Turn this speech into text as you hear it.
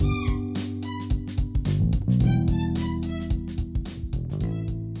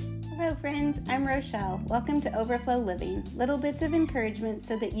I'm Rochelle. Welcome to Overflow Living, little bits of encouragement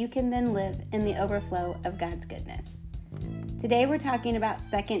so that you can then live in the overflow of God's goodness. Today we're talking about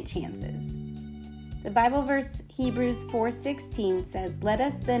second chances. The Bible verse Hebrews 4:16 says, "Let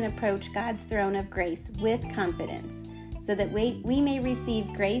us then approach God's throne of grace with confidence, so that we may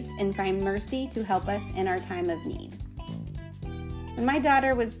receive grace and find mercy to help us in our time of need." When my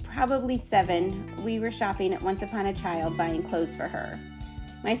daughter was probably 7, we were shopping at Once Upon a Child buying clothes for her.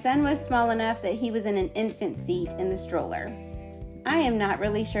 My son was small enough that he was in an infant seat in the stroller. I am not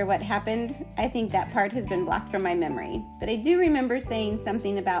really sure what happened. I think that part has been blocked from my memory, but I do remember saying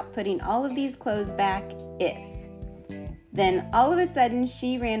something about putting all of these clothes back if. Then all of a sudden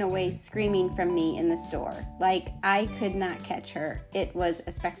she ran away screaming from me in the store, like I could not catch her. It was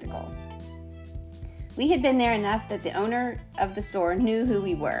a spectacle. We had been there enough that the owner of the store knew who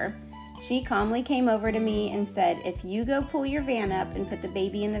we were. She calmly came over to me and said, "If you go pull your van up and put the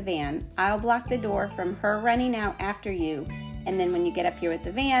baby in the van, I'll block the door from her running out after you, and then when you get up here with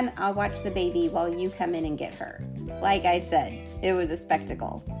the van, I'll watch the baby while you come in and get her." Like I said, it was a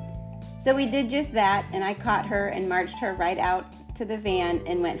spectacle. So we did just that, and I caught her and marched her right out to the van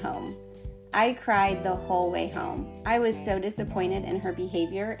and went home. I cried the whole way home. I was so disappointed in her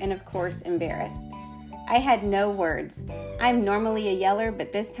behavior and, of course, embarrassed. I had no words. I'm normally a yeller,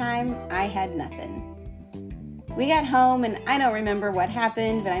 but this time I had nothing. We got home, and I don't remember what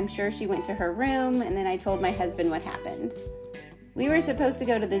happened, but I'm sure she went to her room, and then I told my husband what happened. We were supposed to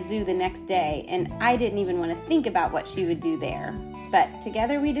go to the zoo the next day, and I didn't even want to think about what she would do there. But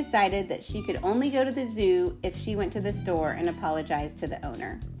together we decided that she could only go to the zoo if she went to the store and apologized to the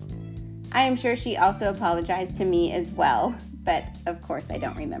owner. I am sure she also apologized to me as well, but of course I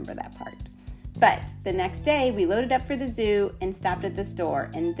don't remember that part. But the next day, we loaded up for the zoo and stopped at the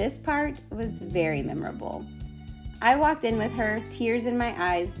store, and this part was very memorable. I walked in with her, tears in my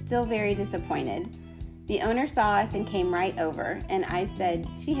eyes, still very disappointed. The owner saw us and came right over, and I said,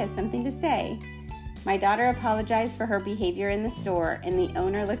 "She has something to say." My daughter apologized for her behavior in the store, and the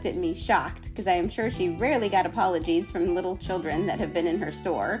owner looked at me shocked, because I am sure she rarely got apologies from little children that have been in her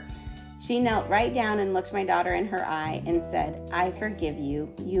store. She knelt right down and looked my daughter in her eye and said, "I forgive you.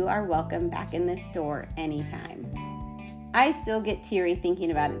 You are welcome back in this store anytime." I still get teary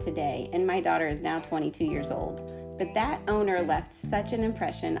thinking about it today, and my daughter is now 22 years old. But that owner left such an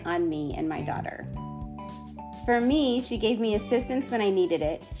impression on me and my daughter. For me, she gave me assistance when I needed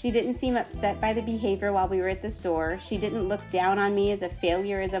it. She didn't seem upset by the behavior while we were at the store. She didn't look down on me as a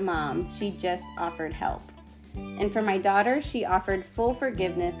failure as a mom. She just offered help. And for my daughter, she offered full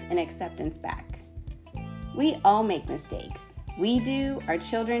forgiveness and acceptance back. We all make mistakes. We do, our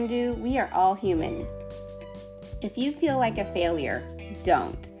children do, we are all human. If you feel like a failure,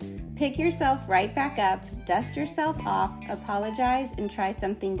 don't. Pick yourself right back up, dust yourself off, apologize, and try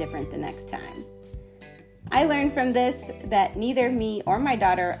something different the next time. I learned from this that neither me or my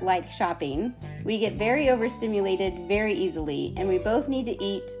daughter like shopping. We get very overstimulated very easily, and we both need to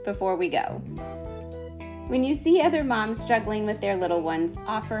eat before we go. When you see other moms struggling with their little ones,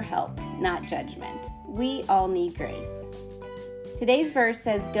 offer help, not judgment. We all need grace. Today's verse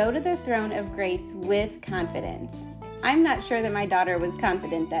says, "Go to the throne of grace with confidence." I'm not sure that my daughter was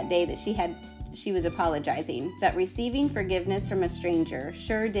confident that day that she was apologizing, but receiving forgiveness from a stranger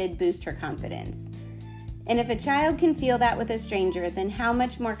sure did boost her confidence. And if a child can feel that with a stranger, then how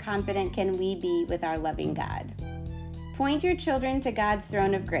much more confident can we be with our loving God? Point your children to God's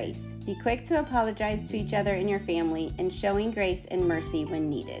throne of grace. Be quick to apologize to each other in your family and showing grace and mercy when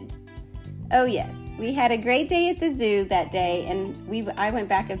needed. Oh yes, we had a great day at the zoo that day, and I went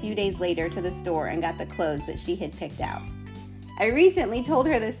back a few days later to the store and got the clothes that she had picked out. I recently told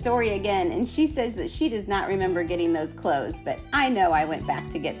her this story again, and she says that she does not remember getting those clothes, but I know I went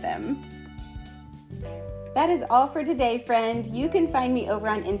back to get them. That is all for today, friend. You can find me over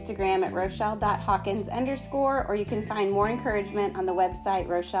on Instagram at rochelle.hawkins_, or you can find more encouragement on the website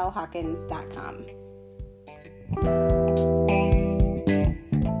rochellehawkins.com.